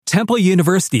Temple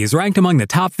University is ranked among the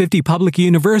top 50 public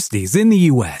universities in the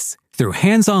U.S. Through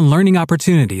hands-on learning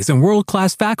opportunities and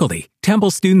world-class faculty,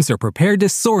 Temple students are prepared to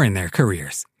soar in their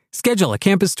careers. Schedule a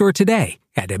campus tour today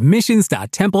at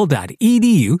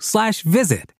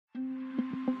admissions.temple.edu/visit.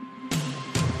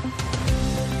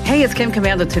 Hey, it's Kim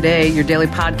Komando Today, your daily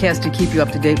podcast to keep you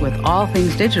up to date with all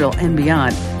things digital and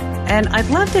beyond. And I'd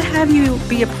love to have you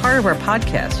be a part of our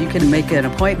podcast. You can make an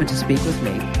appointment to speak with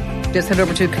me. Just head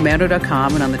over to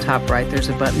Komando.com, and on the top right, there's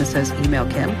a button that says Email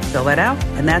Kim. Fill that out,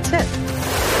 and that's it.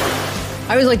 I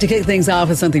always like to kick things off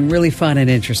with something really fun and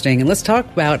interesting. And let's talk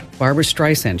about Barbra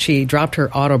Streisand. She dropped her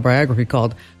autobiography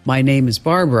called My Name is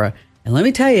Barbara. And let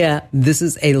me tell you, this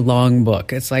is a long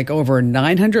book. It's like over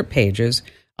 900 pages.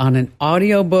 On an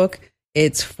audiobook,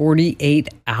 it's 48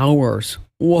 hours.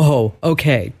 Whoa.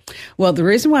 Okay. Well, the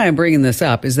reason why I'm bringing this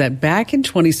up is that back in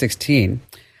 2016,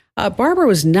 Barbara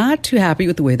was not too happy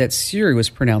with the way that Siri was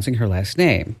pronouncing her last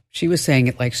name. She was saying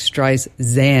it like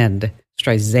Streisand.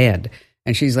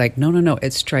 And she's like, no,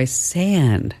 it's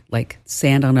Streisand, like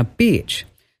sand on a beach.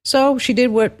 So she did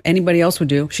what anybody else would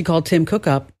do. She called Tim Cook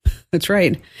up. That's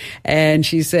right. And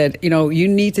she said, you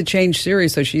need to change Siri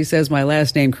so she says my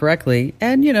last name correctly.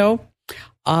 And,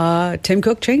 Tim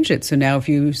Cook changed it. So now if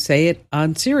you say it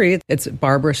on Siri, it's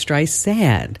Barbra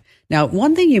Streisand. Now,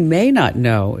 one thing you may not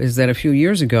know is that a few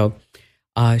years ago,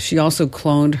 she also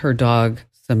cloned her dog,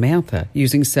 Samantha,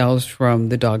 using cells from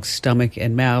the dog's stomach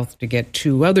and mouth to get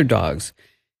two other dogs.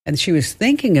 And she was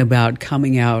thinking about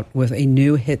coming out with a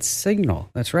new hit single.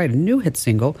 That's right, a new hit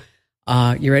single.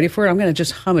 You ready for it? I'm going to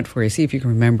just hum it for you, see if you can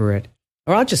remember it.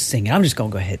 Or I'll just sing it. I'm just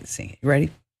going to go ahead and sing it. You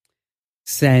ready?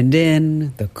 Send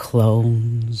in the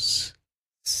clones.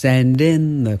 Send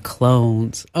in the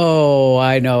clones. Oh,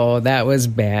 I know, that was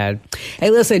bad. Hey,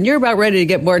 listen, you're about ready to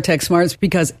get more tech smarts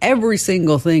because every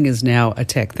single thing is now a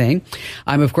tech thing.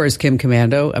 I'm, of course, Kim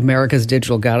Komando, America's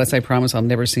digital goddess. I promise I'll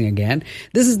never sing again.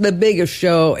 This is the biggest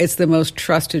show. It's the most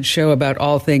trusted show about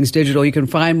all things digital. You can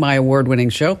find my award-winning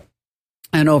show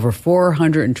on over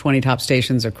 420 top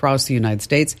stations across the United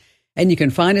States. And you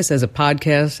can find us as a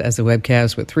podcast, as a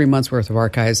webcast with 3 months worth of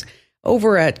archives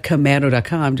over at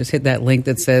Komando.com. Just hit that link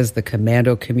that says the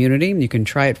Komando Community. You can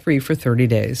try it free for 30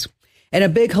 days. And a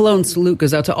big hello and salute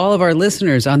goes out to all of our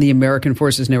listeners on the American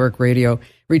Forces Network Radio,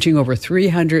 reaching over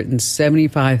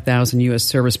 375,000 U.S.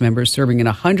 service members, serving in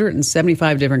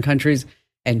 175 different countries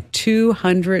and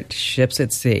 200 ships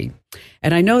at sea.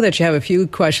 And I know that you have a few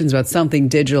questions about something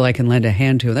digital I can lend a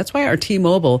hand to. And that's why our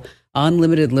T-Mobile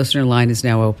unlimited listener line is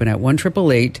now open at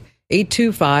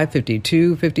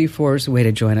 1-888-825-5254 is the way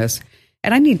to join us.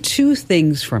 And I need two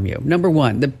things from you. Number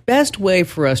one, the best way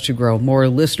for us to grow more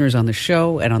listeners on the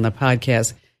show and on the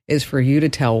podcast is for you to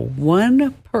tell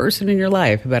one person in your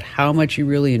life about how much you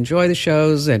really enjoy the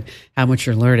shows and how much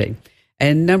you're learning.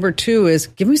 And number two is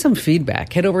give me some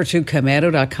feedback. Head over to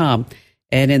Komando.com.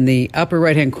 And in the upper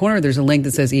right-hand corner, there's a link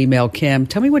that says Email Kim.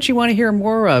 Tell me what you want to hear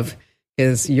more of,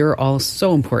 because you're all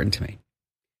so important to me.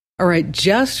 All right,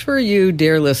 just for you,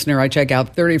 dear listener, I check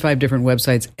out 35 different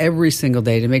websites every single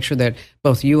day to make sure that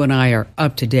both you and I are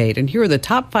up to date. And here are the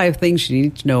top 5 things you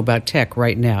need to know about tech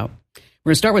right now. We're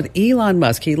going to start with Elon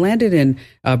Musk. He landed in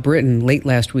Britain late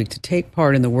last week to take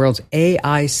part in the world's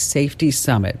AI Safety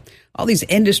Summit. All these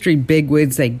industry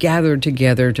bigwigs, they gathered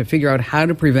together to figure out how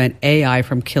to prevent AI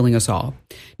from killing us all.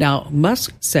 Now,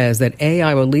 Musk says that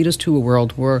AI will lead us to a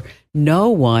world where no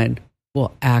one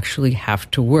will actually have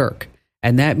to work.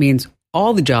 And that means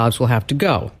all the jobs will have to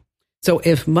go. So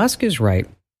if Musk is right,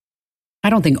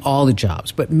 I don't think all the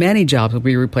jobs, but many jobs will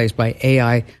be replaced by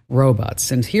AI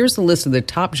robots. And here's the list of the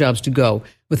top jobs to go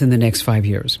within the next 5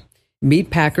 years.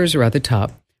 Meat packers are at the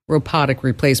top. Robotic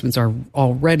replacements are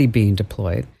already being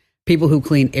deployed. People who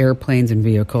clean airplanes and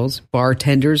vehicles,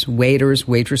 bartenders, waiters,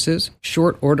 waitresses,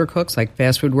 short order cooks like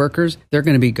fast food workers, they're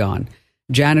going to be gone.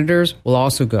 Janitors will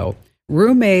also go.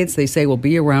 Roommates, they say, will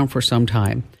be around for some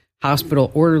time. Hospital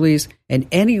orderlies, and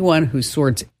anyone who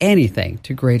sorts anything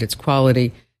to grade its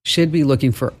quality should be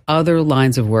looking for other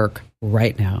lines of work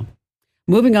right now.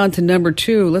 Moving on to number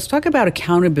 2, let's talk about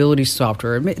accountability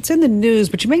software. It's in the news,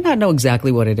 but you may not know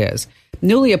exactly what it is.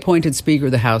 Newly appointed Speaker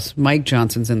of the House, Mike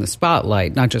Johnson's in the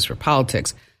spotlight, not just for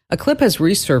politics. A clip has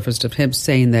resurfaced of him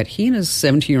saying that he and his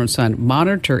 17-year-old son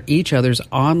monitor each other's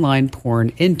online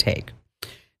porn intake.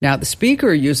 Now, the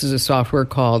speaker uses a software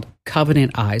called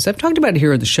Covenant Eyes. I've talked about it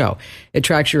here on the show. It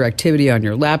tracks your activity on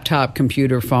your laptop,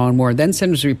 computer, phone, more, then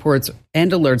sends reports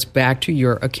and alerts back to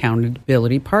your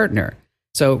accountability partner.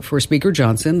 So for Speaker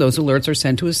Johnson, those alerts are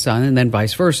sent to his son and then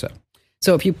vice versa.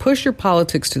 So if you push your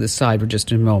politics to the side for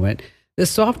just a moment,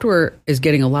 this software is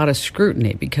getting a lot of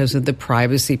scrutiny because of the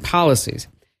privacy policies.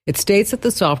 It states that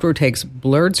the software takes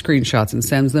blurred screenshots and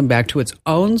sends them back to its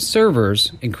own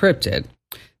servers encrypted.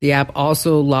 The app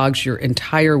also logs your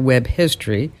entire web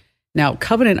history. Now,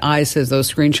 Covenant Eyes says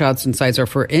those screenshots and sites are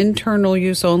for internal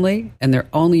use only, and they're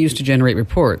only used to generate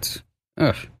reports.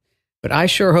 Ugh. But I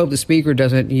sure hope the speaker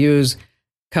doesn't use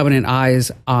Covenant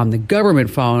Eyes on the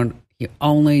government phone. He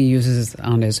only uses it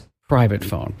on his private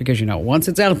phone because, once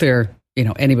it's out there,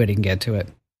 anybody can get to it.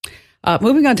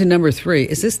 Moving on to number 3,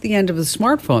 is this the end of the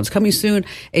smartphones? Coming soon,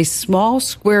 a small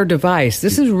square device.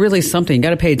 This is really something. You got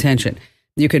to pay attention.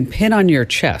 You can pin on your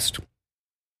chest.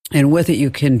 And with it,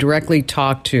 you can directly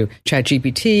talk to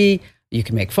ChatGPT. You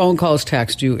can make phone calls,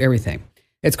 text, do everything.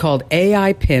 It's called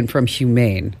AI Pin from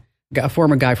Humane, a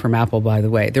former guy from Apple, by the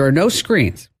way. There are no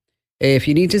screens. If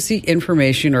you need to see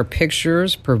information or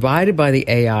pictures provided by the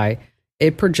AI,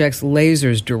 it projects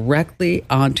lasers directly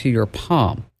onto your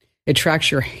palm. It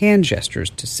tracks your hand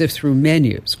gestures to sift through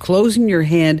menus. Closing your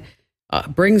hand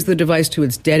brings the device to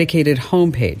its dedicated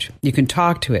homepage. You can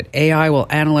talk to it. AI will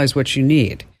analyze what you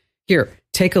need. Here,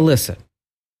 take a listen.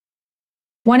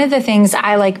 One of the things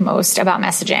I like most about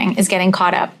messaging is getting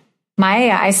caught up. My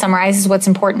AI summarizes what's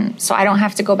important, so I don't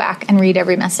have to go back and read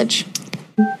every message.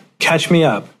 Catch me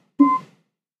up.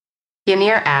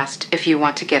 Yanir asked if you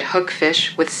want to get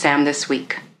hookfish with Sam this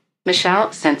week.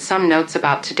 Michelle sent some notes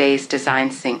about today's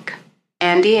design sync.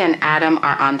 Andy and Adam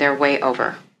are on their way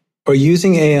over. Or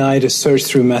using AI to search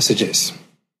through messages.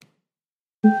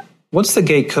 What's the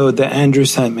gate code that Andrew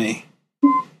sent me?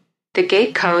 The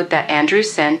gate code that Andrew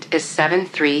sent is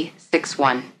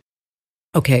 7361.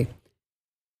 Okay,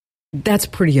 that's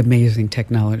pretty amazing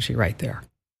technology right there.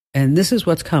 And this is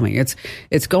what's coming.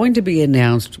 It's going to be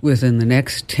announced within the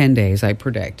next 10 days, I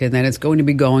predict. And then it's going to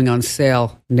be going on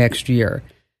sale next year.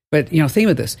 But, think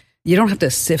of this. You don't have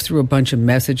to sift through a bunch of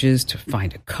messages to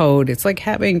find a code. It's like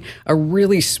having a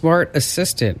really smart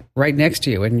assistant right next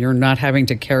to you, and you're not having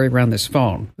to carry around this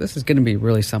phone. This is going to be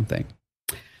really something.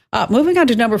 Moving on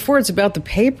to number 4, it's about the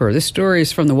paper. This story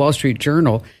is from the Wall Street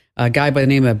Journal. A guy by the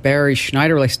name of Barry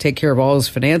Schneider likes to take care of all his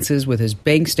finances with his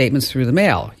bank statements through the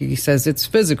mail. He says it's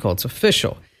physical, it's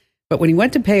official. But when he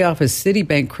went to pay off his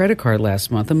Citibank credit card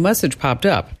last month, a message popped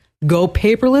up. Go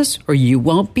paperless or you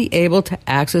won't be able to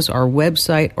access our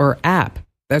website or app.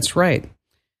 That's right.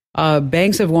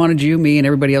 Banks have wanted you, me, and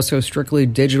everybody else to go strictly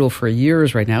digital for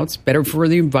years right now. It's better for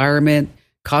the environment,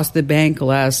 cost the bank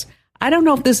less. I don't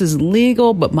know if this is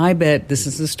legal, but my bet this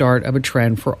is the start of a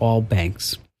trend for all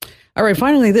banks. All right,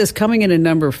 finally this, coming in at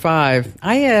number 5,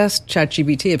 I asked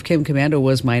ChatGPT if Kim Komando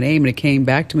was my name, and it came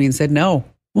back to me and said no.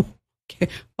 A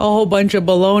whole bunch of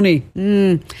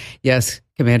baloney. Yes,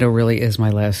 Komando really is my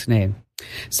last name.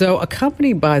 So a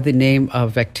company by the name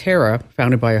of Vectera,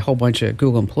 founded by a whole bunch of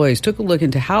Google employees, took a look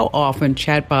into how often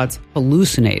chatbots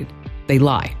hallucinate. They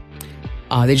lie.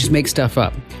 They just make stuff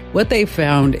up. What they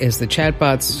found is the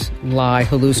chatbots lie,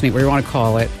 hallucinate, whatever you want to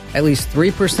call it, at least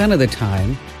 3% of the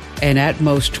time, and at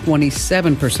most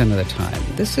 27% of the time.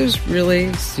 This is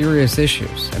really serious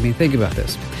issues. I mean, think about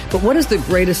this. But what is the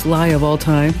greatest lie of all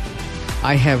time?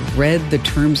 I have read the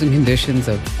terms and conditions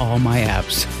of all my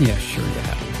apps. Yeah, sure you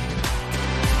have.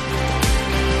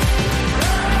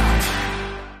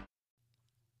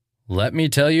 Let me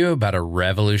tell you about a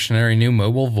revolutionary new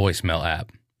mobile voicemail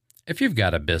app. If you've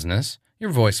got a business,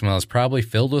 your voicemail is probably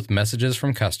filled with messages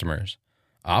from customers.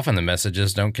 Often the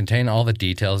messages don't contain all the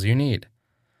details you need.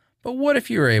 But what if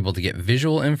you were able to get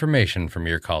visual information from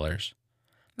your callers?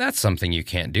 That's something you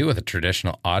can't do with a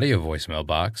traditional audio voicemail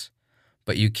box.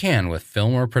 But you can with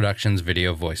Fillmore Productions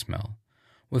Video Voicemail.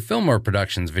 With Fillmore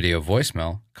Productions Video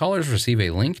Voicemail, callers receive a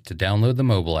link to download the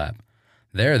mobile app.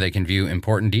 There they can view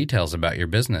important details about your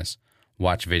business,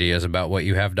 watch videos about what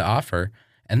you have to offer,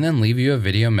 and then leave you a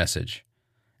video message.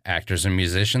 Actors and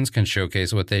musicians can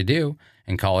showcase what they do,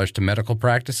 and callers to medical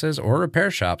practices or repair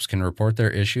shops can report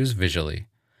their issues visually.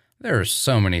 There are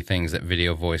so many things that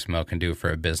video voicemail can do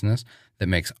for a business that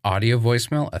makes audio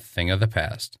voicemail a thing of the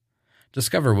past.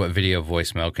 Discover what video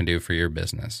voicemail can do for your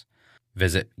business.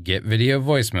 Visit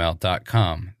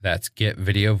getvideovoicemail.com. That's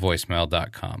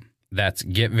getvideovoicemail.com. That's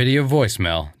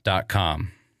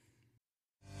getvideovoicemail.com.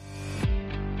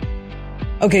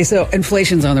 Okay, so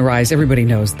inflation's on the rise. Everybody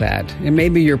knows that. And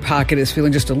maybe your pocket is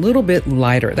feeling just a little bit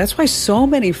lighter. That's why so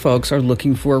many folks are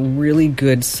looking for really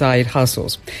good side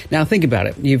hustles. Now, think about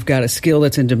it. You've got a skill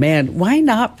that's in demand. Why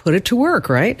not put it to work,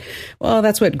 right? Well,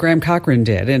 that's what Cochrane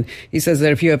did. And he says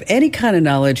that if you have any kind of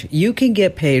knowledge, you can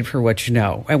get paid for what you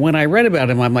know. And when I read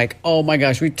about him, I'm like, oh my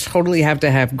gosh, we totally have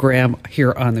to have Graham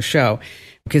here on the show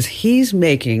because he's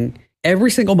making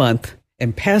every single month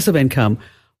in passive income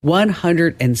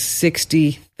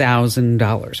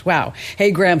 $160,000. Wow.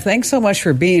 Hey, Graham, thanks so much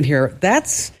for being here.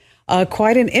 That's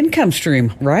quite an income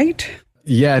stream, right?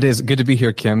 Yeah, it is. Good to be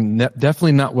here, Kim.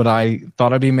 Definitely not what I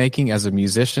thought I'd be making as a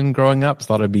musician growing up.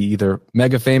 Thought I'd be either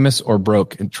mega famous or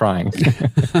broke and trying.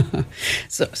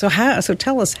 So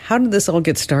tell us, how did this all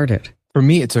get started? For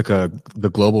me, it took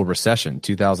the global recession,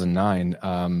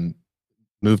 2009.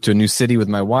 Moved to a new city with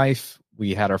my wife.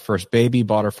 We had our first baby,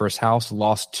 bought our first house,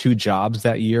 lost 2 jobs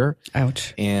that year.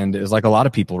 Ouch. And it was like a lot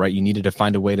of people, right? You needed to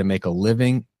find a way to make a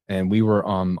living. And we were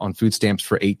on food stamps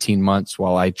for 18 months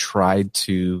while I tried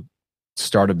to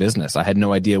start a business. I had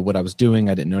no idea what I was doing.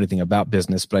 I didn't know anything about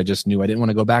business, but I just knew I didn't want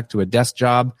to go back to a desk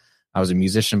job. I was a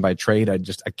musician by trade. I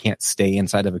can't stay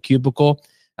inside of a cubicle,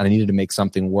 and I needed to make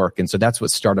something work. And so that's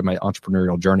what started my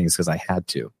entrepreneurial journey, is because I had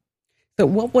to. So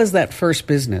what was that first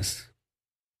business?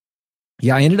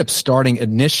 Yeah, I ended up starting,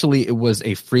 initially it was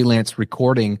a freelance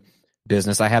recording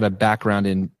business. I had a background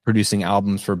in producing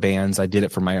albums for bands. I did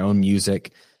it for my own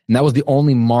music. And that was the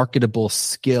only marketable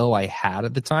skill I had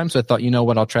at the time. So I thought, you know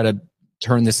what, I'll try to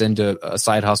turn this into a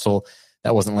side hustle.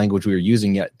 That wasn't language we were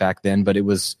using yet back then, but it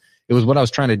was what I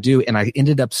was trying to do. And I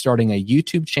ended up starting a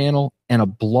YouTube channel and a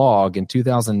blog in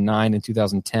 2009 and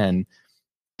 2010,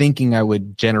 thinking I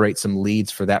would generate some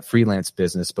leads for that freelance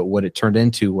business. But what it turned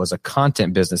into was a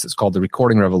content business. It's called The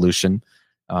Recording Revolution.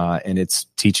 And it's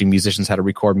teaching musicians how to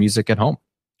record music at home.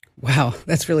 Wow,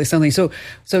 that's really something. So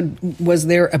was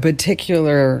there a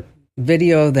particular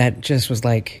video that just was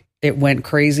like, it went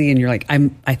crazy and you're like,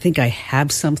 I think I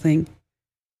have something?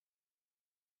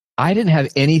 I didn't have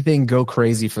anything go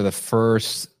crazy for the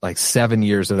first 7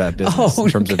 years of that business in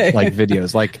terms of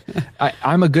videos.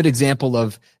 I'm a good example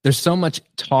of, there's so much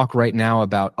talk right now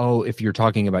about, if you're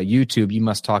talking about YouTube, you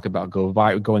must talk about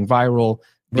going viral,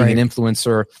 being an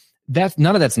influencer.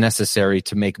 None of that's necessary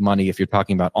to make money if you're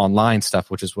talking about online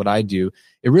stuff, which is what I do.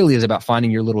 It really is about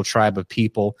finding your little tribe of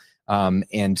people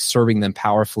and serving them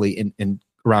powerfully in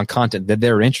around content that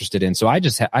they're interested in. So I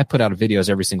put out videos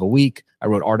every single week. I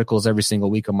wrote articles every single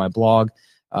week on my blog,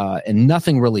 and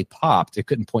nothing really popped. It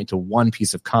couldn't point to one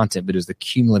piece of content, but it was the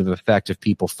cumulative effect of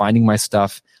people finding my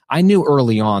stuff. I knew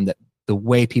early on that the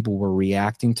way people were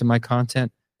reacting to my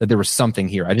content, that there was something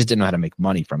here. I just didn't know how to make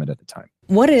money from it at the time.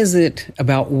 What is it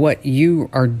about what you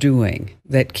are doing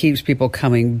that keeps people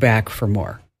coming back for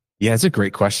more? Yeah, it's a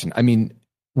great question. I mean,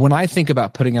 when I think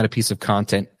about putting out a piece of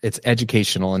content, it's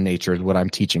educational in nature, is what I'm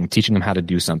teaching them how to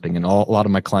do something. And a lot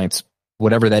of my clients,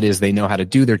 whatever that is, they know how to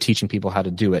do. They're teaching people how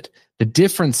to do it. The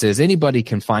difference is anybody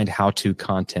can find how-to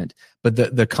content, but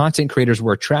the content creators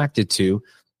we're attracted to,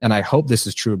 and I hope this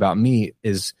is true about me,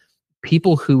 is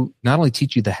people who not only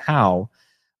teach you the how,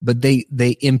 but they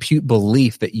impute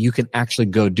belief that you can actually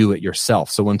go do it yourself.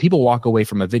 So when people walk away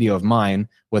from a video of mine,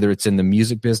 whether it's in the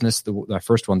music business, the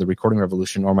first one, The Recording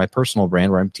Revolution, or my personal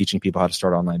brand where I'm teaching people how to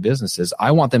start online businesses, I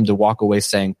want them to walk away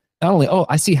saying, not only,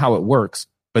 I see how it works,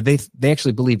 but they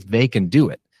actually believe they can do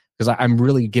it, because I'm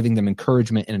really giving them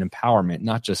encouragement and empowerment,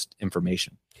 not just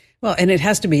information. Well, and it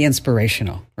has to be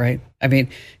inspirational, right? I mean,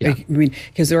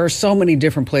 because there are so many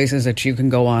different places that you can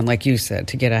go on, like you said,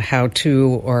 to get a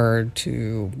how-to or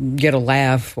to get a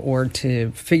laugh or to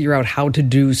figure out how to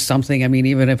do something. I mean,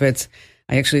 even if it's,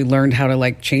 I actually learned how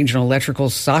to change an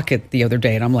electrical socket the other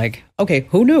day, and I'm like, okay,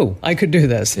 who knew I could do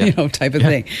this, type of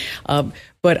thing.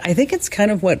 But I think it's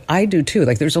kind of what I do too.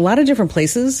 There's a lot of different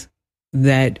places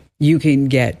that you can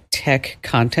get tech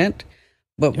content.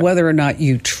 But whether or not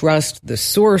you trust the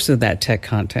source of that tech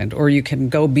content, or you can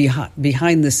go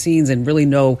behind the scenes and really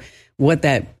know what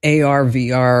that AR,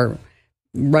 VR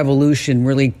revolution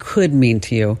really could mean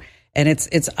to you. And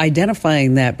it's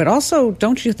identifying that. But also,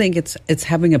 don't you think it's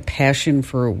having a passion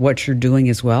for what you're doing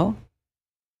as well?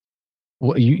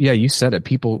 Well, you said it.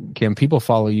 People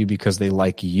follow you because they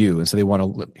like you, and so they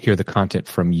want to hear the content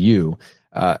from you.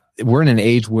 We're in an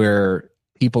age where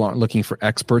people aren't looking for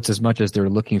experts as much as they're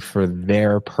looking for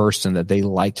their person that they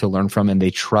like to learn from and they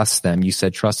trust them. You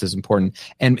said trust is important.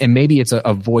 And maybe it's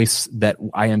a voice that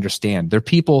I understand. There are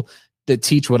people that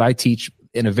teach what I teach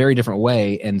in a very different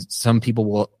way, and some people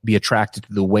will be attracted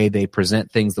to the way they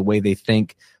present things, the way they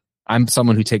think. I'm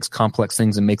someone who takes complex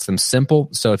things and makes them simple.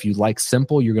 So if you like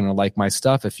simple, you're going to like my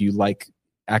stuff. If you like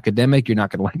academic, you're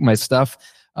not going to like my stuff.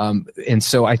 And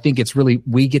so I think it's really,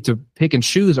 we get to pick and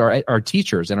choose our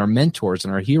teachers and our mentors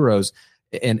and our heroes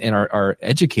and our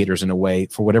educators in a way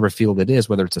for whatever field it is,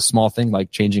 whether it's a small thing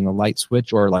like changing a light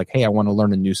switch or hey, I want to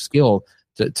learn a new skill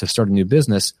to start a new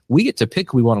business. We get to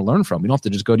pick who we want to learn from. We don't have to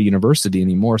just go to university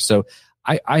anymore. So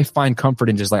I find comfort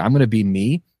in just I'm going to be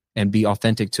me and be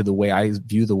authentic to the way I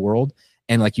view the world.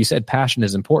 And like you said, passion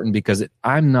is important because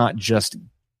I'm not just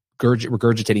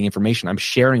regurgitating information. I'm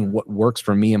sharing what works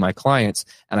for me and my clients,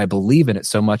 and I believe in it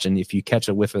so much. And if you catch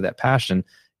a whiff of that passion,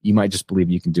 you might just believe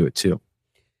you can do it too.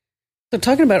 So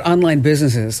talking about online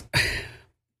businesses,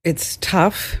 it's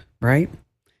tough, right?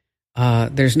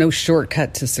 There's no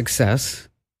shortcut to success.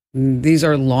 These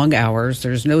are long hours.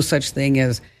 There's no such thing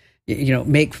as,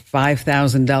 make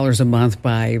 $5,000 a month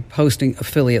by posting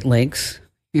affiliate links.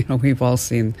 We've all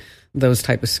seen those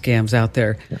type of scams out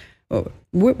there. Yeah.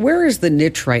 Where is the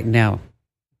niche right now,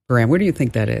 Graham? Where do you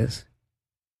think that is?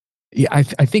 Yeah, I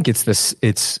think it's this.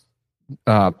 It's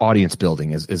audience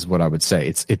building is what I would say.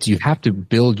 It's you have to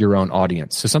build your own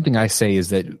audience. So something I say is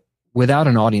that without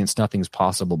an audience, nothing's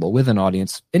possible. But with an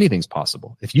audience, anything's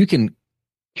possible. If you can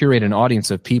curate an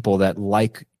audience of people that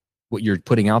like what you're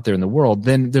putting out there in the world,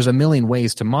 then there's a million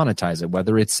ways to monetize it,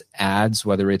 whether it's ads,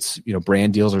 whether it's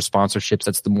brand deals or sponsorships.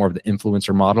 That's the more of the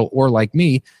influencer model. Or like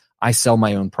me, I sell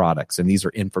my own products, and these are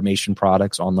information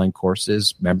products, online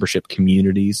courses, membership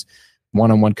communities,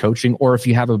 one-on-one coaching. Or if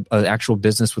you have an actual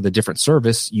business with a different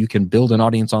service, you can build an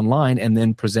audience online and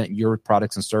then present your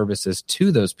products and services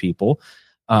to those people.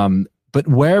 But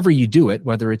wherever you do it,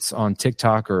 whether it's on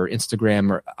TikTok or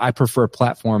Instagram, or I prefer a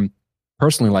platform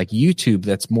personally like YouTube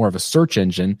that's more of a search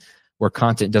engine where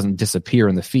content doesn't disappear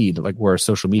in the feed, like where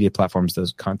social media platforms,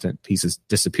 those content pieces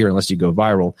disappear unless you go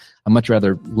viral. I much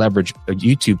rather leverage a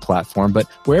YouTube platform, but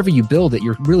wherever you build it,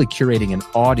 you're really curating an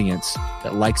audience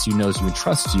that likes you, knows you, and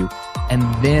trusts you. And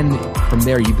then from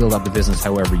there, you build out the business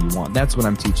however you want. That's what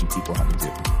I'm teaching people how to do.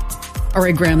 All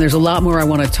right, Graham, there's a lot more I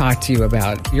want to talk to you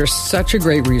about. You're such a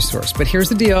great resource, but here's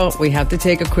the deal. We have to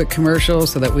take a quick commercial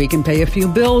so that we can pay a few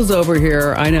bills over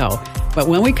here. I know. But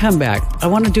when we come back, I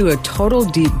want to do a total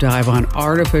deep dive on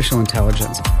artificial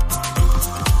intelligence.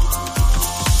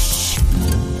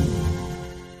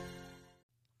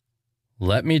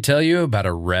 Let me tell you about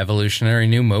a revolutionary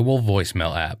new mobile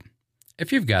voicemail app.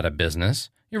 If you've got a business,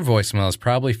 your voicemail is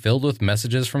probably filled with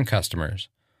messages from customers.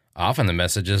 Often the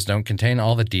messages don't contain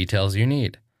all the details you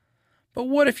need. But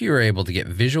what if you were able to get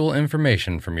visual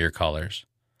information from your callers?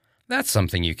 That's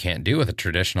something you can't do with a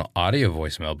traditional audio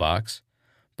voicemail box,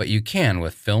 but you can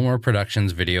with Fillmore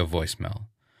Productions Video Voicemail.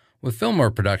 With Fillmore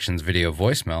Productions Video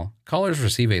Voicemail, callers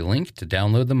receive a link to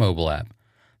download the mobile app.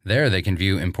 There they can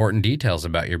view important details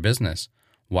about your business,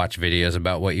 watch videos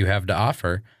about what you have to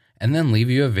offer, and then leave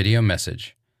you a video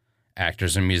message.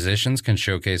 Actors and musicians can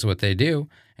showcase what they do,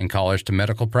 and callers to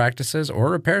medical practices or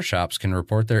repair shops can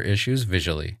report their issues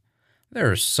visually. There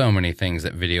are so many things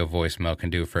that video voicemail can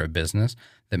do for a business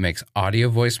that makes audio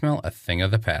voicemail a thing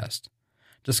of the past.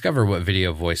 Discover what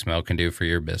video voicemail can do for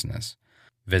your business.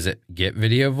 Visit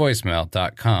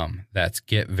getvideovoicemail.com. That's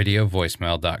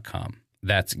getvideovoicemail.com.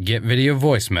 That's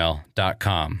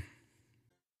getvideovoicemail.com.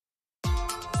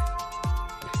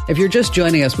 If you're just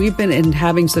joining us, we've been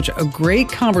having such a great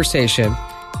conversation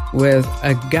with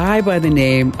a guy by the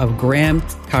name of Graham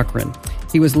Cochrane.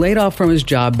 He was laid off from his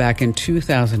job back in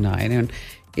 2009, and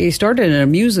he started a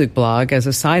music blog as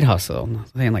a side hustle,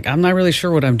 saying, I'm not really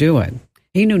sure what I'm doing.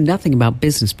 He knew nothing about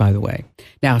business, by the way.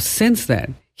 Now, since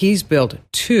then, he's built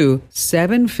 2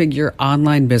 7-figure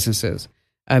online businesses,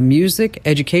 a music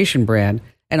education brand,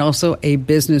 and also a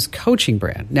business coaching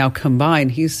brand. Now,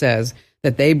 combined, he says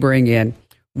that they bring in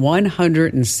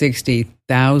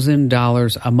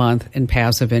 $160,000 a month in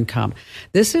passive income.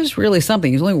 This is really something.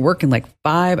 He's only working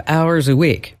 5 hours a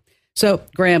week. So,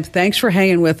 Graham, thanks for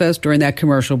hanging with us during that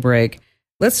commercial break.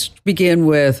 Let's begin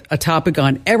with a topic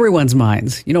on everyone's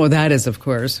minds. You know what that is, of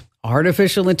course,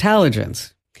 artificial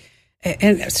intelligence.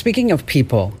 And speaking of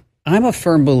people, I'm a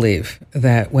firm believer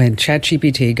that when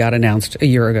ChatGPT got announced a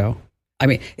year ago,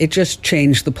 it just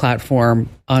changed the platform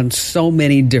on so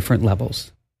many different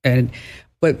levels.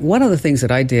 But one of the things that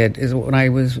I did is when I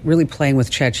was really playing with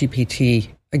ChatGPT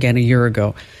again a year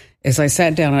ago, is I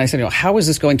sat down and I said, how is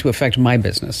this going to affect my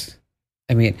business?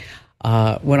 When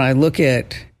I look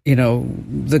at,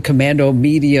 the Commando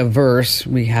media verse,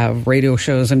 we have radio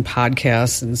shows and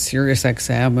podcasts and Sirius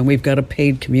XM, and we've got a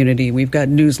paid community, we've got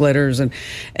newsletters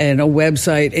and a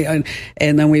website,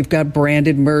 and then we've got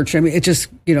branded merch. It's just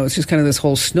kind of this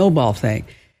whole snowball thing.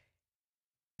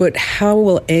 But how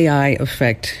will AI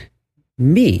affect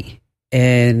me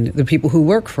and the people who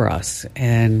work for us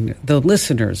and the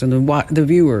listeners and the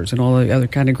viewers and all the other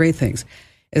kind of great things?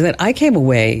 Is that I came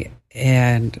away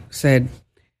and said,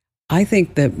 I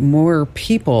think that more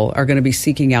people are going to be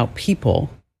seeking out people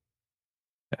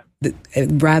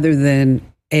rather than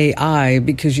AI,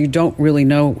 because you don't really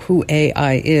know who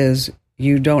AI is.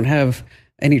 You don't have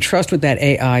any trust with that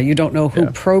AI. You don't know who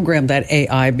programmed that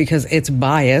AI because it's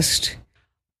biased.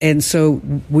 And so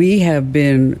we have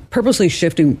been purposely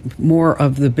shifting more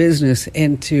of the business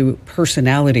into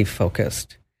personality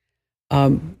focused.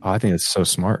 I think it's so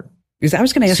smart. Because I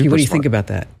was going to ask you, what do you think about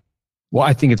that? Well,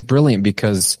 I think it's brilliant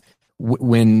because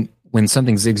when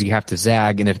something zigs, you have to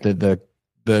zag. And if the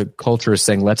culture is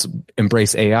saying, let's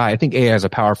embrace AI, I think AI is a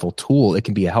powerful tool. It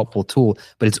can be a helpful tool,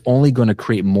 but it's only going to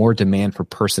create more demand for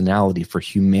personality, for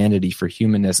humanity, for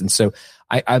humanness. And so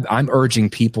I'm urging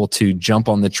people to jump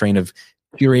on the train of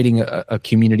curating a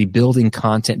community, building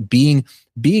content, being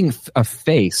a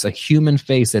face, a human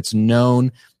face that's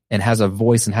known and has a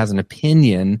voice and has an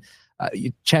opinion.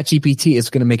 ChatGPT is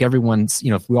going to make everyone's,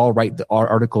 if we all write our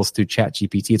articles through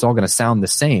ChatGPT, it's all going to sound the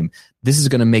same. This is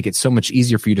going to make it so much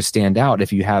easier for you to stand out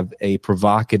if you have a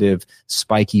provocative,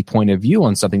 spiky point of view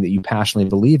on something that you passionately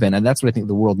believe in. And that's what I think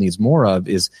the world needs more of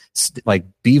is like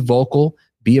be vocal,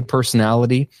 be a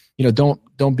personality.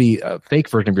 Don't be a fake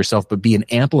version of yourself, but be an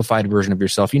amplified version of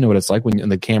yourself. You know what it's like when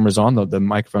the camera's on, the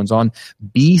microphone's on.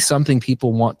 Be something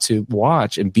people want to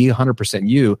watch and be 100%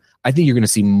 you. I think you're going to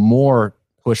see more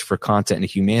push for content and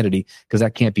humanity because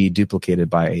that can't be duplicated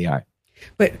by AI.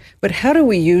 But how do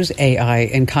we use AI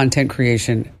in content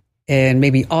creation and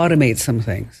maybe automate some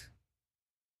things?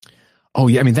 Oh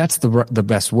yeah, I mean that's the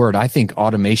best word. I think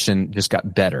automation just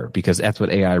got better because that's what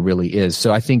AI really is.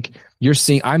 So I think you're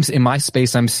seeing. I'm in my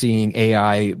space. I'm seeing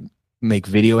AI make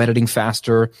video editing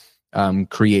faster,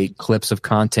 create clips of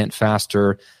content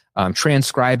faster,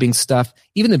 transcribing stuff.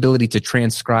 Even the ability to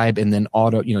transcribe and then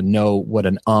know what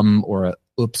an or a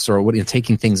oops or what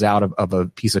taking things out of a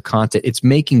piece of content. It's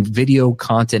making video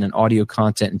content and audio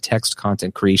content and text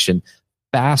content creation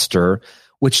faster,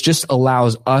 which just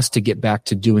allows us to get back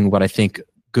to doing what I think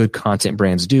good content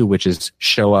brands do, which is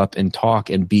show up and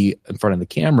talk and be in front of the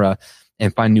camera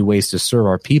and find new ways to serve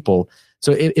our people.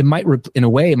 So it might, in a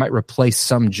way, it might replace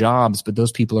some jobs, but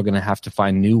those people are going to have to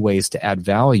find new ways to add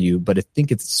value. But I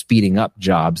think it's speeding up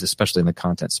jobs, especially in the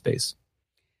content space.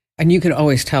 And you can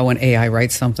always tell when AI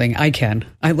writes something. I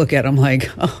look at them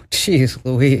like, oh, geez,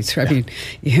 Louise. I mean,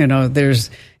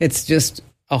 it's just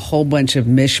a whole bunch of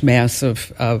mishmash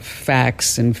of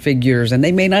facts and figures, and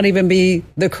they may not even be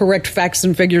the correct facts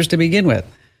and figures to begin with.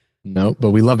 No,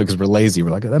 but we love it because we're lazy. We're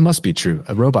like, that must be true.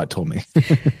 A robot told me.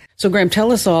 So, Graham,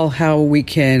 tell us all how we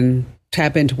can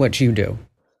tap into what you do.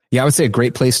 Yeah, I would say a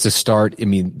great place to start. I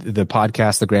mean, the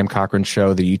podcast, The Graham Cochrane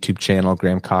Show, the YouTube channel,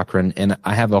 Graham Cochrane, and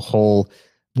I have a whole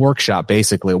workshop.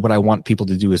 Basically, what I want people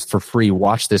to do is for free,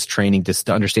 watch this training just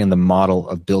to understand the model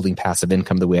of building passive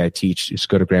income the way I teach. Just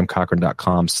go to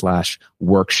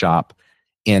grahamcochrane.com/workshop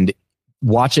and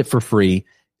watch it for free.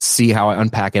 See how I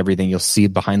unpack everything. You'll see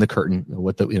behind the curtain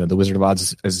what the Wizard of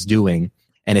Oz is doing.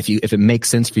 And if it makes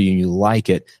sense for you and you like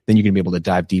it, then you're going to be able to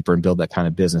dive deeper and build that kind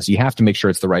of business. You have to make sure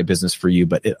it's the right business for you,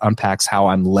 but it unpacks how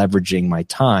I'm leveraging my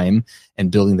time and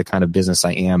building the kind of business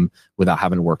I am without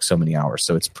having to work so many hours.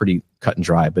 So it's pretty cut and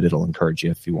dry, but it'll encourage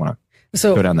you if you want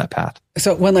to go down that path.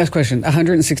 So one last question,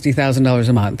 $160,000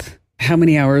 a month. How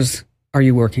many hours are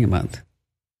you working a month?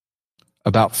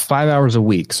 About 5 hours a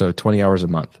week. So 20 hours a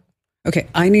month. Okay.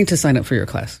 I need to sign up for your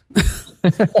class.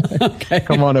 Okay.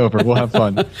 Come on over. We'll have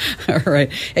fun. All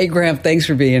right. Hey, Graham, thanks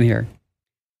for being here.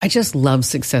 I just love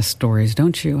success stories,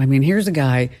 don't you? I mean, here's a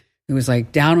guy who was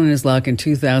like down on his luck in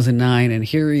 2009, and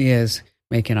here he is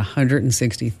making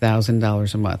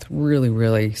 $160,000 a month. Really,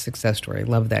 really success story.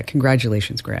 Love that.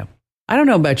 Congratulations, Graham. I don't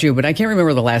know about you, but I can't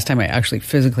remember the last time I actually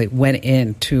physically went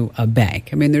into a bank.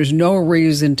 I mean, there's no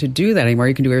reason to do that anymore.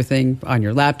 You can do everything on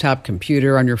your laptop,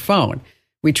 computer, on your phone.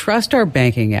 We trust our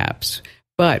banking apps,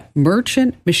 but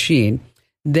Merchant Machine,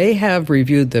 they have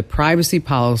reviewed the privacy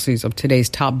policies of today's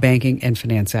top banking and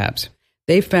finance apps.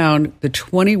 They found the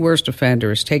 20 worst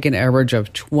offenders take an average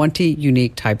of 20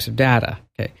 unique types of data.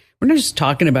 Okay, we're not just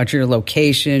talking about your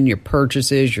location, your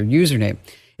purchases, your username.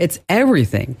 It's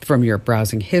everything from your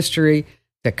browsing history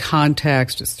to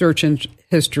contacts to search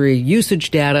history,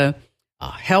 usage data,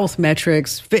 health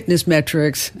metrics, fitness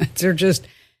metrics. They're just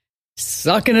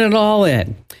sucking it all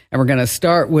in. And we're going to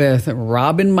start with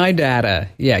Robin My Data.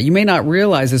 Yeah, you may not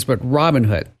realize this, but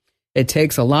Robinhood, it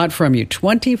takes a lot from you,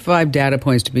 25 data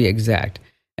points to be exact.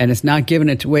 And it's not giving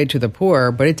it away to the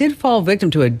poor, but it did fall victim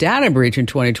to a data breach in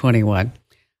 2021.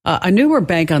 A newer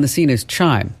bank on the scene is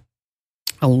Chime.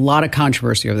 A lot of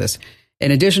controversy over this.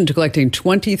 In addition to collecting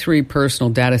 23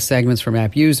 personal data segments from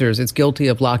app users, it's guilty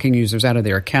of locking users out of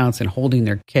their accounts and holding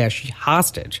their cash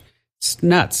hostage. It's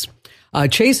nuts.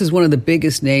 Chase is one of the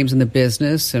biggest names in the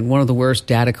business and one of the worst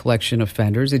data collection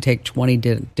offenders. They take 20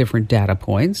 different data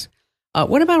points.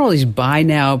 What about all these buy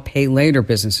now, pay later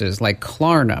businesses like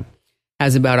Klarna?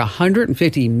 has about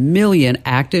 150 million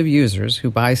active users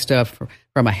who buy stuff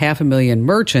from 500,000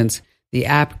 merchants. The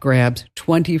app grabs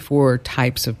 24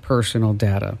 types of personal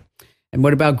data. And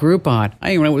what about Groupon? I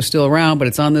didn't even know it was still around, but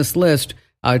it's on this list.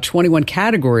 21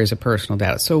 categories of personal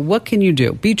data. So what can you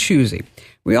do? Be choosy.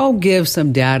 We all give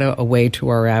some data away to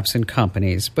our apps and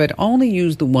companies, but only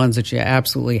use the ones that you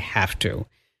absolutely have to.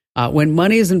 When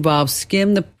money is involved,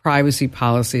 skim the privacy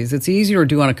policies. It's easier to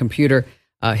do on a computer.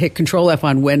 Hit Control F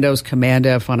on Windows, Command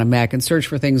F on a Mac, and search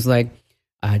for things like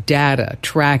data,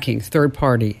 tracking,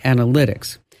 third-party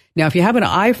analytics. Now, if you have an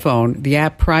iPhone, the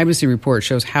app privacy report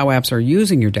shows how apps are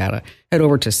using your data. Head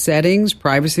over to Settings,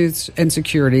 Privacy and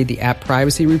Security, the app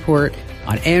privacy report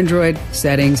on Android,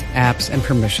 Settings, Apps, and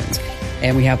Permissions.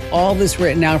 And we have all this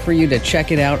written out for you to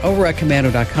check it out over at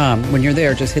Komando.com. When you're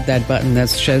there, just hit that button that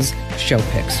says Show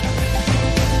Pics.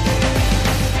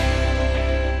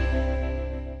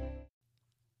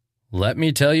 Let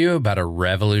me tell you about a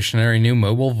revolutionary new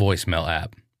mobile voicemail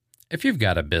app. If you've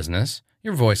got a business,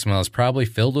 your voicemail is probably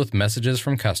filled with messages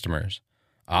from customers.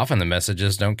 Often the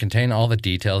messages don't contain all the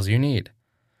details you need.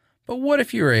 But what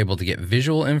if you were able to get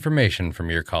visual information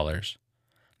from your callers?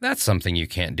 That's something you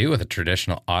can't do with a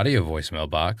traditional audio voicemail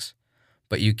box,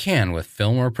 but you can with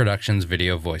Fillmore Productions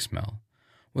Video Voicemail.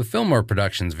 With Fillmore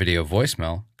Productions Video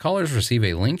Voicemail, callers receive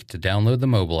a link to download the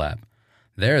mobile app.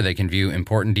 There they can view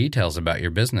important details about your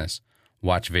business,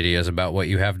 watch videos about what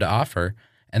you have to offer,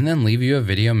 and then leave you a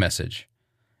video message.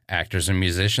 Actors and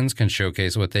musicians can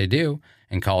showcase what they do,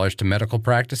 and callers to medical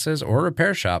practices or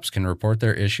repair shops can report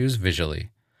their issues visually.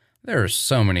 There are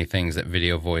so many things that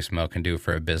video voicemail can do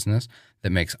for a business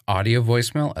that makes audio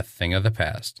voicemail a thing of the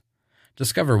past.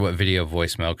 Discover what video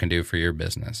voicemail can do for your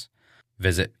business.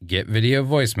 Visit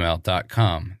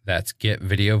getvideovoicemail.com. That's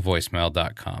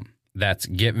getvideovoicemail.com. That's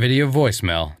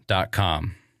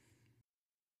getvideovoicemail.com.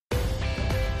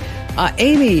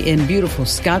 Amy in beautiful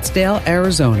Scottsdale,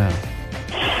 Arizona.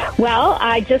 Well,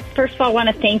 I just first of all want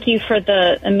to thank you for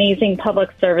the amazing public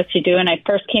service you do. And I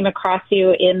first came across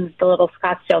you in the little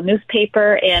Scottsdale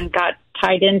newspaper and got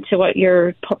tied into what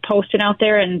you're posting out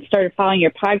there and started following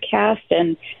your podcast.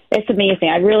 And it's amazing.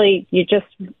 I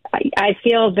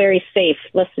feel very safe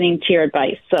listening to your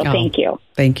advice. So thank you.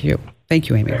 Thank you. Thank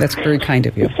you, Amy. That's very kind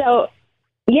of you. So,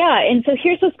 yeah, and so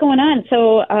here's what's going on.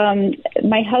 So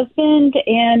my husband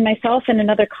and myself and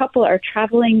another couple are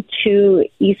traveling to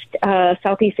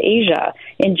Southeast Asia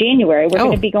in January. We're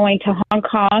going to be going to Hong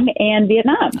Kong and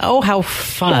Vietnam. Oh, how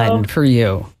fun for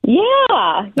you.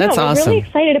 Yeah. That's awesome. We're really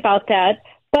excited about that.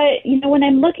 But, when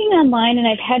I'm looking online and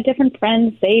I've had different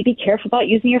friends say, be careful about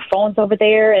using your phones over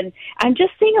there. And I'm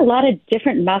just seeing a lot of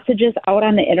different messages out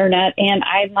on the Internet. And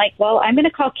I'm like, well, I'm going to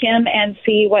call Kim and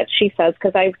see what she says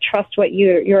because I trust what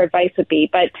your advice would be.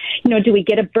 But, do we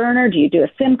get a burner? Do you do a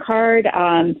SIM card?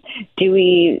 Do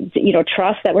we,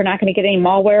 trust that we're not going to get any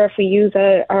malware if we use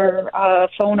our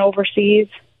phone overseas?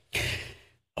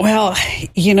 Well,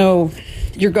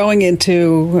 you're going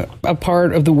into a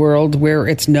part of the world where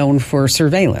it's known for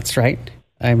surveillance, right?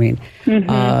 I mean,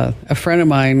 a friend of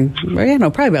mine,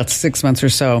 probably about 6 months or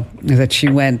so, that she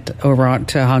went over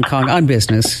to Hong Kong on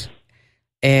business.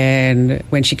 And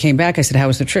when she came back, I said, how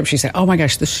was the trip? She said, oh my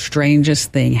gosh, the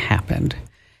strangest thing happened.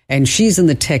 And she's in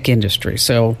the tech industry.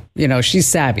 So, she's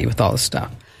savvy with all this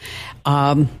stuff.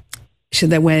 She said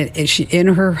that when she in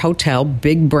her hotel,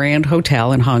 big brand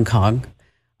hotel in Hong Kong,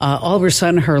 all of a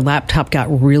sudden her laptop got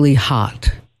really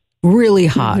hot,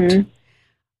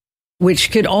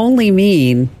 which could only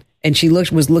mean, and she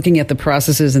was looking at the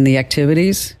processes and the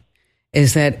activities,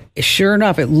 is that sure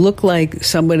enough, it looked like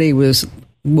somebody was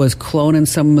cloning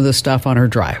some of the stuff on her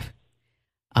drive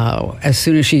as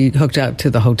soon as she hooked up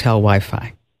to the hotel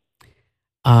Wi-Fi.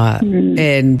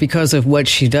 And because of what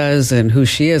she does and who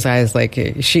she is, I was like,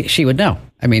 she would know.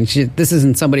 I mean, this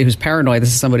isn't somebody who's paranoid. This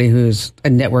is somebody who's a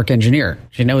network engineer.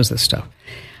 She knows this stuff.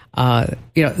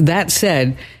 That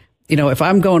said, if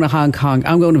I'm going to Hong Kong,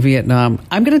 I'm going to Vietnam,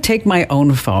 I'm going to take my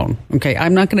own phone. Okay.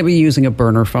 I'm not going to be using a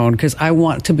burner phone because I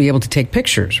want to be able to take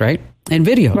pictures, right? And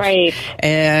videos. Right.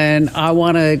 And I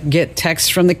want to get texts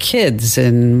from the kids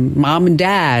and mom and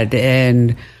dad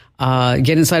and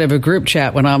get inside of a group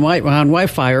chat when I'm on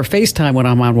Wi-Fi or FaceTime when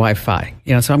I'm on Wi-Fi.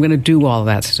 So I'm going to do all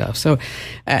that stuff. So,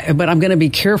 but I'm going to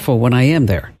be careful when I am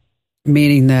there,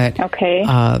 meaning that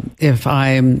if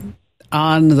I'm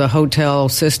on the hotel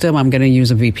system, I'm going to use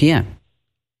a VPN.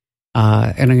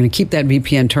 And I'm going to keep that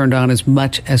VPN turned on as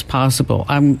much as possible.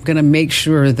 I'm going to make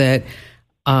sure that,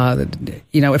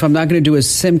 if I'm not going to do a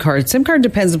SIM card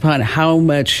depends upon how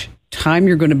much time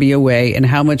you're going to be away and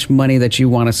how much money that you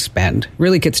want to spend.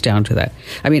 Really gets down to that.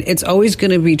 I mean, it's always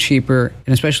going to be cheaper,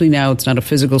 and especially now it's not a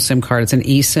physical SIM card, it's an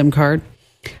eSIM card.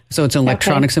 So it's an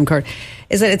electronic SIM card.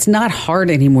 Is that it's not hard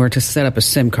anymore to set up a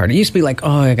SIM card. It used to be like, oh,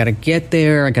 I got to get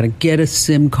there. I got to get a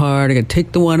SIM card. I got to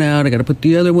take the one out. I got to put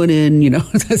the other one in.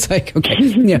 It's like, okay.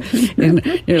 Yeah.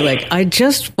 And you're like, I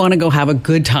just want to go have a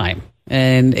good time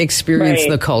and experience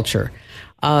the culture.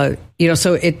 So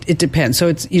it depends. So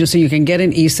it's, so you can get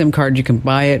an eSIM card. You can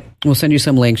buy it. We'll send you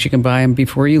some links. You can buy them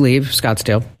before you leave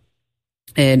Scottsdale.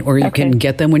 Or you can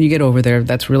get them when you get over there.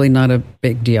 That's really not a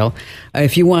big deal.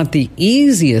 If you want the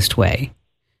easiest way,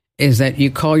 is that you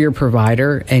call your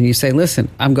provider and you say, listen,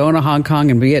 I'm going to Hong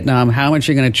Kong and Vietnam. How much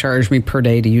are you going to charge me per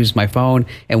day to use my phone?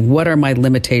 And what are my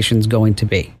limitations going to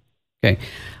be? Okay.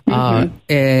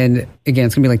 And again,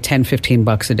 it's going to be like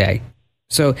 $10-15 a day.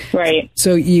 So,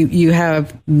 so you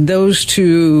have those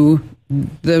two.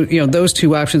 Those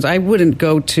two options. I wouldn't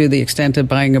go to the extent of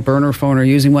buying a burner phone or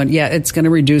using one. Yeah, it's going to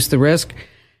reduce the risk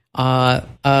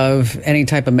of any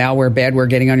type of malware, badware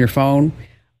getting on your phone.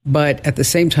 But at the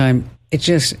same time,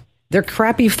 they're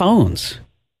crappy phones.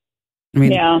 I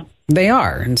mean, they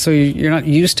are. And so you're not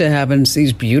used to having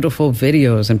these beautiful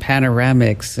videos and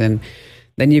panoramics, and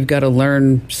then you've got to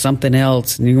learn something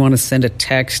else, and you want to send a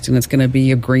text and it's going to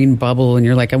be a green bubble, and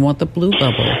you're like, I want the blue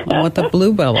bubble. I want the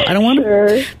blue bubble. I don't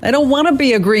want to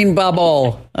be a green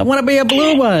bubble. I want to be a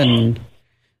blue one.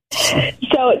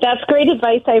 So that's great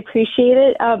advice. I appreciate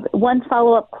it. One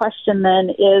follow-up question then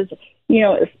is,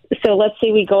 so let's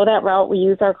say we go that route, we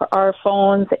use our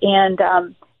phones, and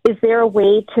is there a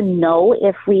way to know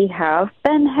if we have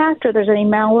been hacked or there's any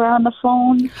malware on the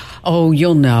phone? Oh,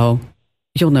 you'll know.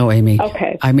 You'll know, Amy.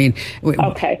 Okay. I mean,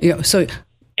 so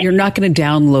you're not going to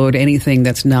download anything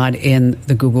that's not in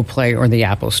the Google Play or the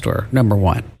Apple Store, number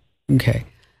one. Okay.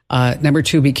 Number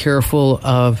two, be careful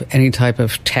of any type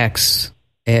of text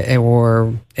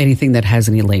or anything that has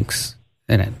any links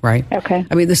in it, right? Okay.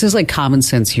 I mean, this is like common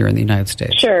sense here in the United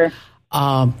States. Sure.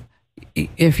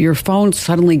 If your phone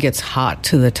suddenly gets hot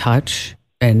to the touch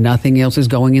and nothing else is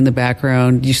going in the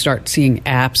background, you start seeing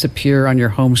apps appear on your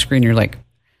home screen. You're like,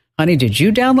 honey, did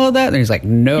you download that? And he's like,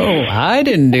 no, I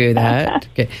didn't do that.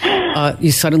 Okay.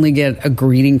 You suddenly get a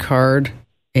greeting card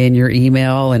in your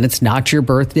email, and it's not your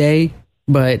birthday,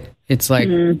 but it's like,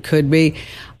 could be.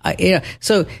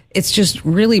 So it's just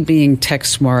really being tech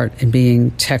smart and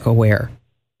being tech aware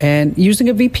and using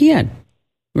a VPN,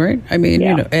 right? I mean,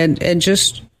 and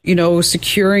just,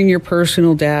 securing your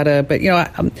personal data. But,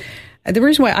 the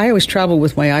reason why I always travel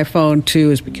with my iPhone too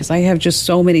is because I have just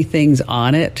so many things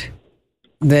on it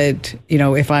that,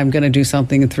 if I'm going to do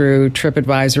something through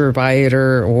TripAdvisor or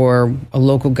Viator or a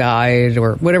local guide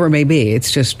or whatever it may be, it's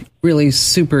just really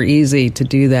super easy to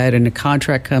do that. And a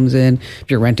contract comes in. If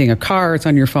you're renting a car, it's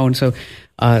on your phone. So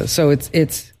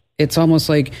it's almost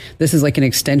like this is like an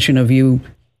extension of you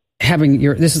having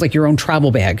this is like your own travel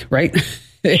bag, right?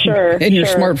 Sure. in your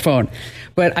smartphone.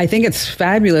 But I think it's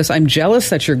fabulous. I'm jealous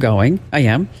that you're going. I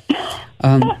am.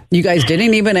 You guys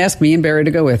didn't even ask me and Barry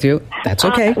to go with you. That's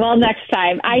okay. Well, next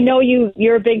time. I know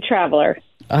you're a big traveler.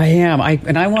 I am.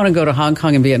 I want to go to Hong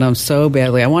Kong and Vietnam so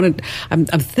badly. I'm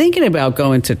thinking about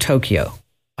going to Tokyo.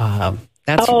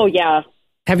 Oh, yeah.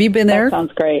 Have you been there? That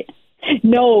sounds great.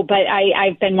 No, but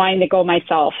I've been wanting to go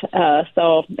myself.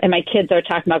 And my kids are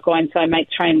talking about going, so I might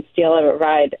try and steal a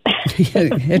ride.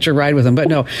 Hitch a ride with them. But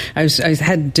no, I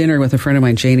had dinner with a friend of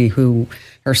mine, Janie, who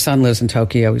her son lives in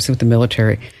Tokyo. He's with the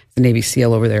military, the Navy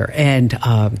SEAL over there. And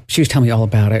she was telling me all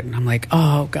about it. And I'm like,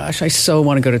 oh, gosh, I so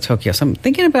want to go to Tokyo. So I'm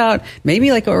thinking about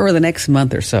maybe like over the next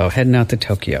month or so, heading out to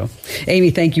Tokyo. Amy,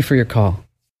 thank you for your call.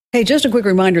 Hey, just a quick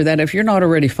reminder that if you're not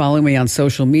already following me on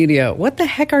social media, what the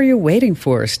heck are you waiting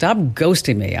for? Stop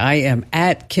ghosting me. I am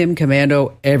at Kim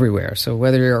Komando everywhere. So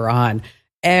whether you're on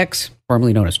X,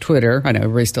 formerly known as Twitter, I know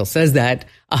everybody still says that,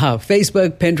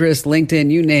 Facebook, Pinterest, LinkedIn,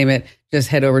 you name it, just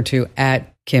head over to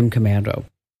at Kim Komando.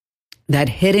 That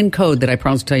hidden code that I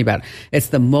promised to tell you about, it's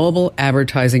the Mobile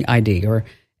Advertising ID, or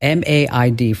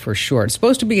MAID for short. It's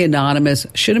supposed to be anonymous,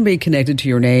 shouldn't be connected to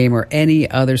your name or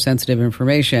any other sensitive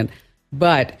information,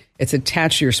 but it's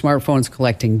attached to your smartphone's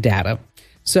collecting data.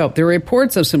 So there are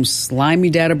reports of some slimy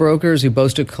data brokers who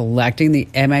boast of collecting the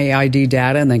MAID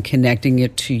data and then connecting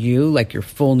it to you, like your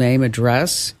full name,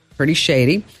 address. Pretty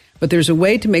shady. But there's a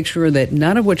way to make sure that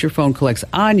none of what your phone collects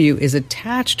on you is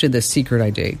attached to this secret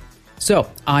ID. So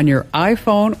on your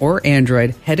iPhone or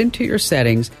Android, head into your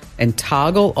settings and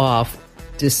toggle off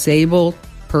disable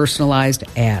personalized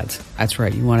ads. That's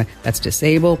right. That's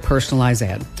disable personalized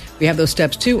ad. We have those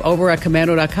steps too over at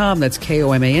Komando.com. That's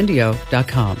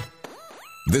KOMANDO.com.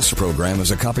 This program is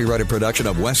a copyrighted production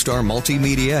of Westar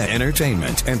Multimedia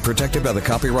Entertainment and protected by the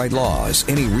copyright laws.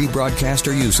 Any rebroadcast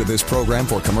or use of this program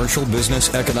for commercial,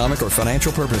 business, economic, or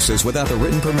financial purposes without the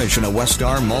written permission of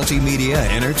Westar Multimedia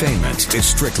Entertainment is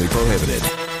strictly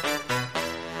prohibited.